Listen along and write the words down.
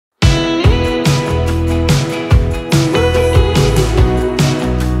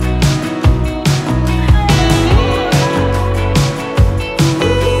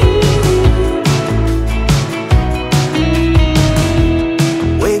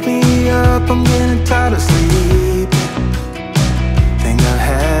tired of sleep. Think I've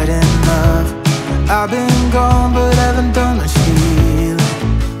had enough. I've been gone but haven't done much healing.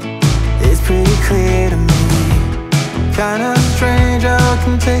 It's pretty clear to me, kinda strange how I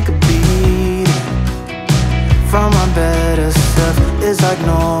can take a beat from my better self. It's like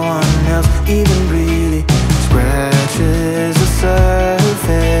no one else even really scratches the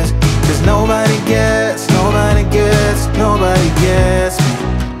surface. Cause nobody gets me.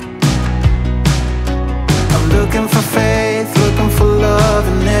 I'm looking for faith, looking for love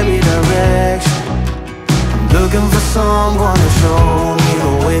in every direction. I'm looking for someone to show me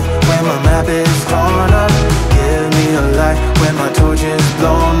the way when my map is torn up. Give me a light when my torch is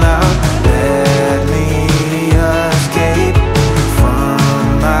blown out. Let me escape from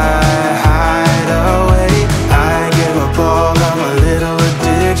my hideaway. I give up all of my little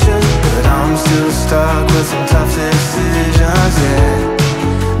addictions, but I'm still stuck with some tough decisions, yeah.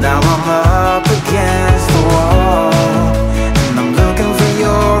 Now I'm up against the wall, and I'm looking for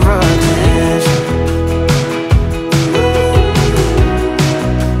your attention.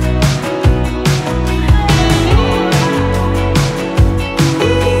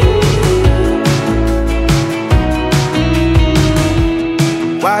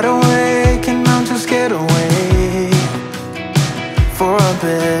 Wide awake and I'm too scared away for a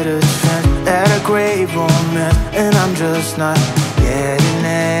better chance at a great romance, and I'm just not getting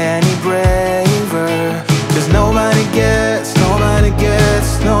any braver. Cause nobody gets me.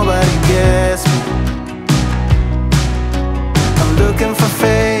 I'm looking for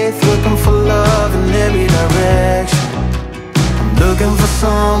faith, looking for love in every direction. I'm looking for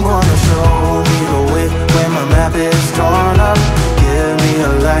someone to show me the way when my map is torn up. Give me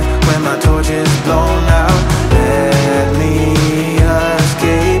a light when my torch is blown out. Let me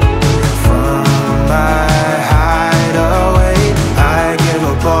escape from my hideaway. I give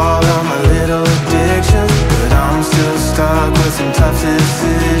up all of my little addictions, but I'm still stuck with some tough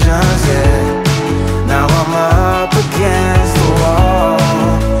decisions, yeah. Now I'm up against the wall,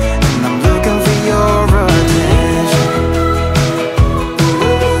 and I'm looking for your attention.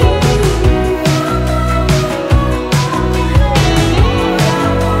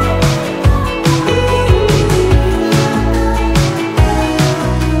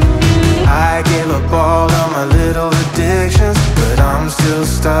 I gave up all of my little addictions, but I'm still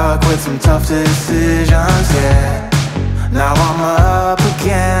stuck with some tough decisions, yeah. Now I'm up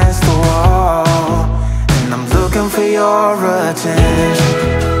against the wall, and I'm looking for your attention.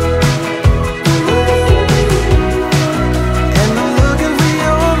 And I'm looking for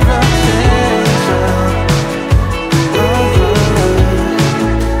your attention.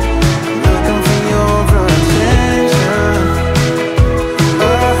 I'm looking for your attention.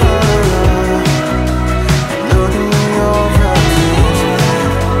 Looking for your attention.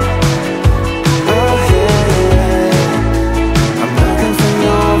 I'm looking for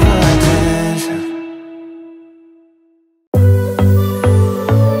your attention.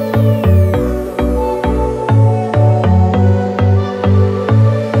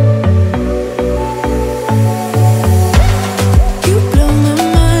 You blow my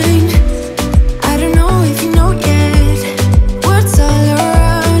mind. I don't know if you know yet. Words all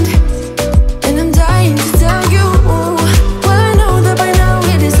around, and I'm dying to tell you. Well, I know that by now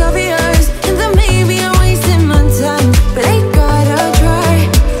it is obvious, and that maybe I'm wasting my time, but I gotta try.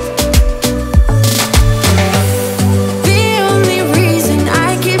 The only reason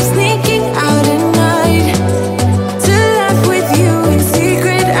I keep sneaking out at night to laugh with you in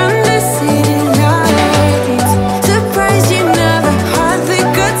secret under city lights. Surprised you never had the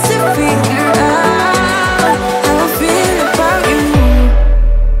guts to figure out how I feel about you.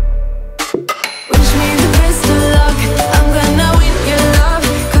 Wish me the best of luck. I'm gonna win your love.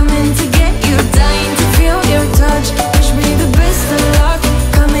 Coming to get you, dying to feel your touch. Wish me the best of luck.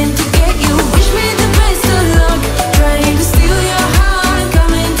 Coming to get you. Wish me the best of luck. Trying to steal your heart.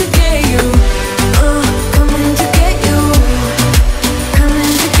 Coming to get you. Coming to get you.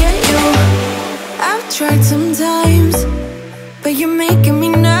 Coming to get you. I've tried sometimes, but you're making me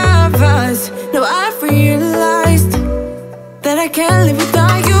nervous. Now I've realized that I can't live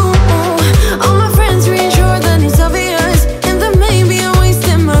without you. All my friends reassure that it's obvious, and that maybe I'm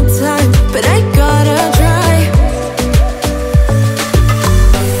wasting my time, but I gotta try.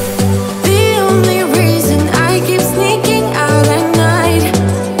 The only reason I keep sneaking out at night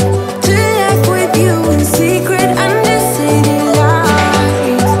to laugh with you in secret under city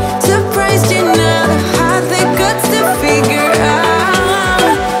lights. Surprised you never had the guts to figure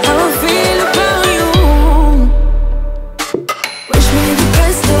out how I feel about you. Wish me the best.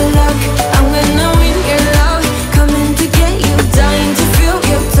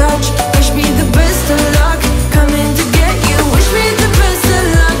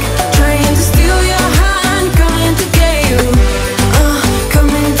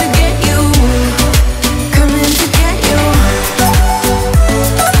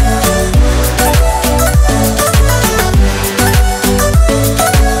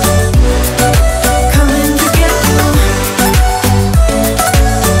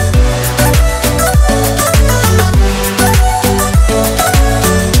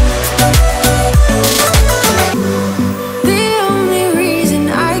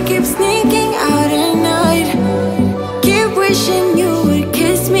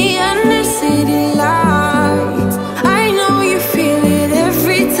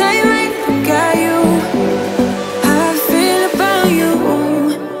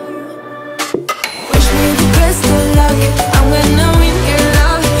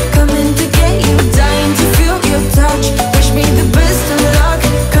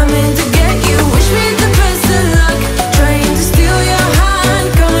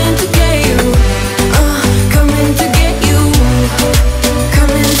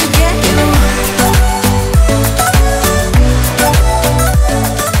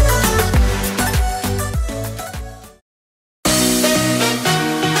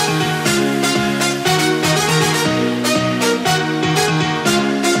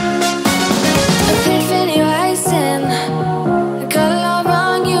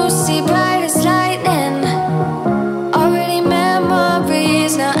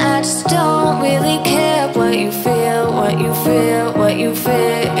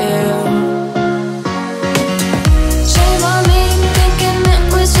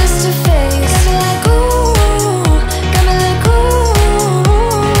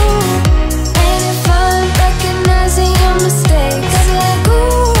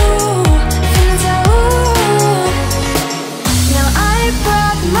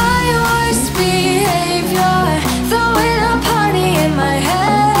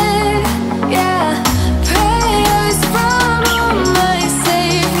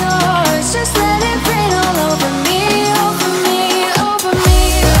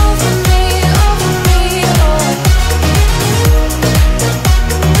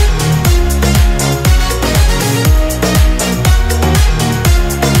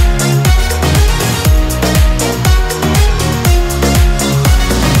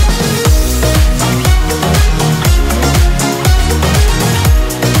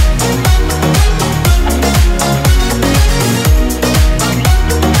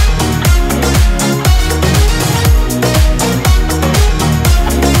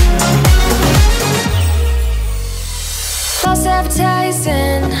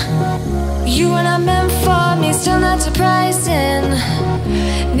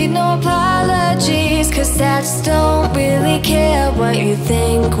 just don't really care what you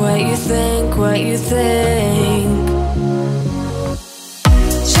think, what you think, what you think.